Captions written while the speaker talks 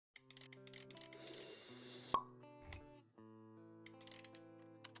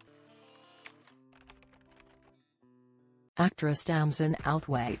Actress Tamzin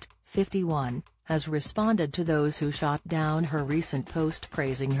Outhwaite, 51, has responded to those who shot down her recent post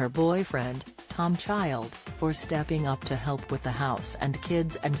praising her boyfriend, Tom Child, for stepping up to help with the house and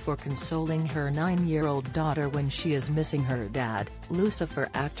kids and for consoling her 9-year-old daughter when she is missing her dad,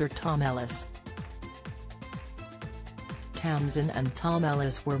 Lucifer actor Tom Ellis. Tamzin and Tom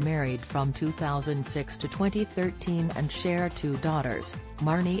Ellis were married from 2006 to 2013 and share two daughters,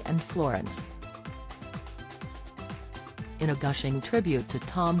 Marnie and Florence. In a gushing tribute to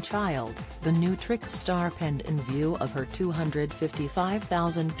Tom Child, the new Trix star penned in view of her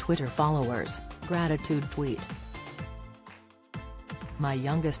 255,000 Twitter followers, gratitude tweet. "My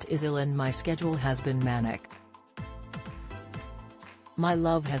youngest is ill and my schedule has been manic. My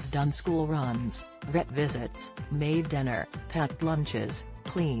love has done school runs, vet visits, made dinner, packed lunches,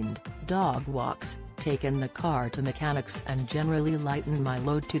 cleaned, dog walks, taken the car to mechanics and generally lightened my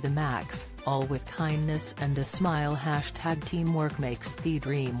load to the max, all with kindness and a smile. #teamwork makes the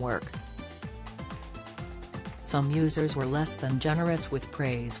dream work." Some users were less than generous with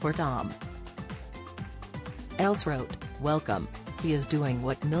praise for Tom. Else wrote, "Welcome, he is doing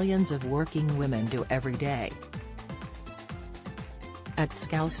what millions of working women do every day." At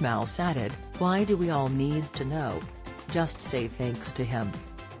Scousmouse added, "Why do we all need to know? Just say thanks to him.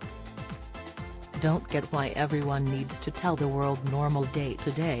 Don't get why everyone needs to tell the world normal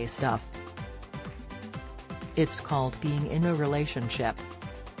day-to-day stuff. It's called being in a relationship."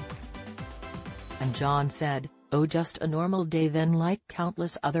 And John said, "Oh, just a normal day then like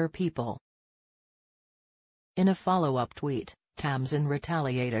countless other people." In a follow-up tweet, Tamzin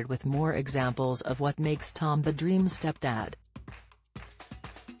retaliated with more examples of what makes Tom the dream stepdad.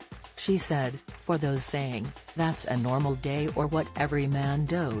 She said, "For those saying, that's a normal day or what every man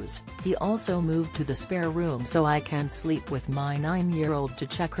does, he also moved to the spare room so I can sleep with my 9-year-old to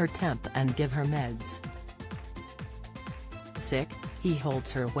check her temp and give her meds. Sick, he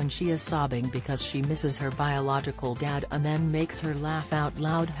holds her when she is sobbing because she misses her biological dad and then makes her laugh out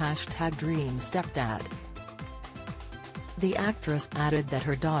loud. #dream stepdad." The actress added that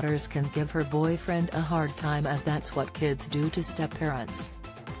her daughters can give her boyfriend a hard time as that's what kids do to step-parents.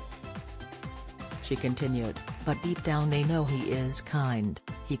 She continued, "But deep down they know he is kind,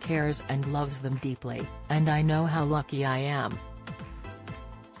 he cares and loves them deeply, and I know how lucky I am."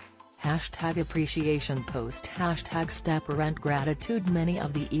 #appreciation post #stepparent gratitude. Many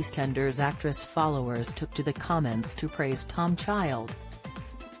of the EastEnders actress followers took to the comments to praise Tom Child.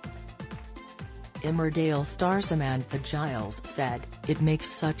 Emmerdale star Samantha Giles said, "It makes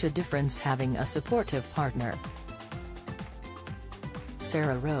such a difference having a supportive partner."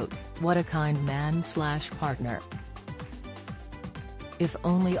 Sarah wrote, "What a kind man/partner. If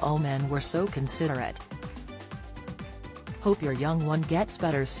only all men were so considerate. Hope your young one gets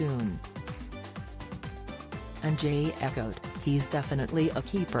better soon." And Jay echoed, "He's definitely a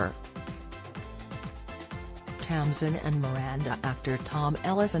keeper." Tamzin and Miranda actor Tom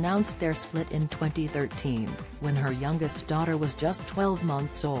Ellis announced their split in 2013, when her youngest daughter was just 12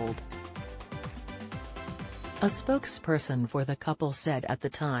 months old. A spokesperson for the couple said at the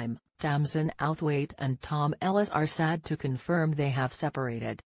time, "Tamzin Outhwaite and Tom Ellis are sad to confirm they have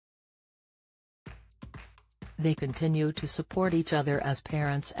separated. They continue to support each other as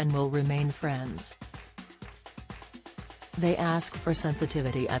parents and will remain friends. They ask for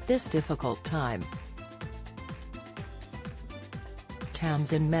sensitivity at this difficult time."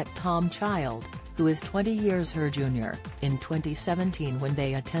 Tamzin met Tom Child, who is 20 years her junior, in 2017 when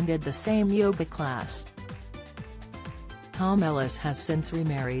they attended the same yoga class. Tom Ellis has since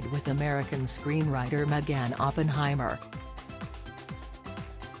remarried with American screenwriter Megan Oppenheimer,